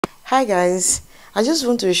Hi guys, I just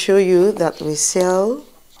want to show you that we sell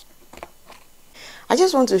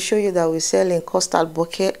in custard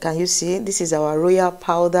bucket. Can you see? This is our royal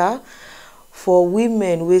powder for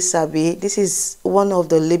women with sabi. This is one of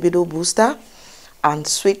the libido booster and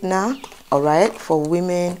sweetener, all right, for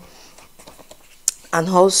women. And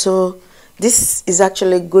also this is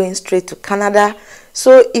actually going straight to Canada.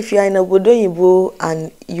 So if you are in Obodo Oyinbo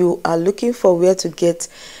and you are looking for where to get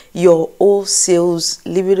your wholesale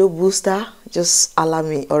libido booster, just allow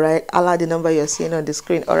me, all right? Allow the number you're seeing on the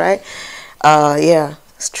screen, all right? Yeah,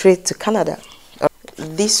 straight to Canada.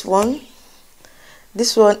 This one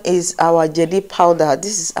is our Jedi powder.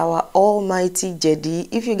 This is our almighty Jedi.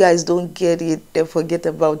 If you guys don't get it, then forget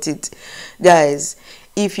about it. Guys,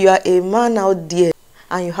 if you are a man out there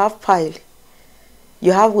and you have pile,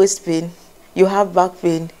 you have waist pain, you have back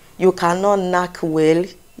pain, you cannot knock well,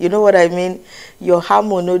 you know what I mean? Your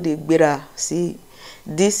hormone no dey gbera. See,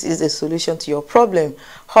 this is a solution to your problem.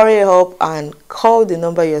 Hurry up and call the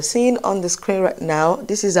number you're seeing on the screen right now.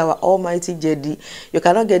 This is our almighty Jedi. You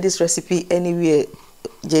cannot get this recipe anywhere.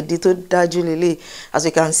 Jedi to daju lele. As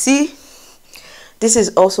you can see, this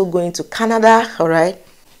is also going to Canada, all right?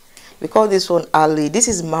 We call this one Ali. This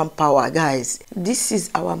is manpower, guys. This is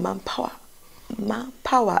our manpower.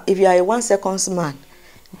 If you are a 1 seconds man,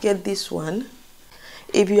 get this one.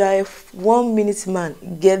 If you are a 1 minute man,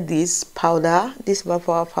 get this powder, this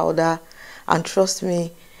manpower powder, and trust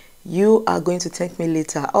me, you are going to thank me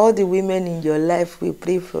later. All the women in your life will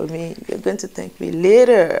pray for me. You're going to thank me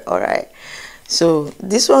later, all right? So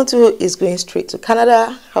this one too is going straight to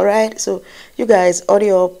Canada, all right? So you guys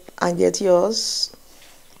hurry up and get yours.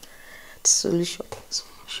 Solution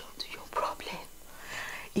to your problem.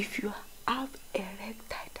 If you have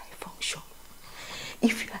erectile dysfunction,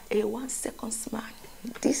 if you are a 1 seconds man,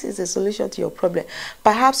 this is a solution to your problem.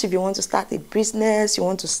 Perhaps if you want to start a business, you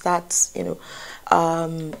want to start, you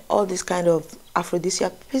know, all this kind of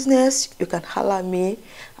aphrodisiac business, you can holler me.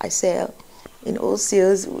 I sell in all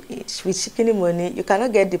sales with shipping money. You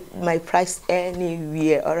cannot get my price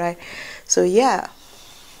anywhere, all right? So yeah,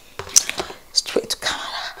 straight to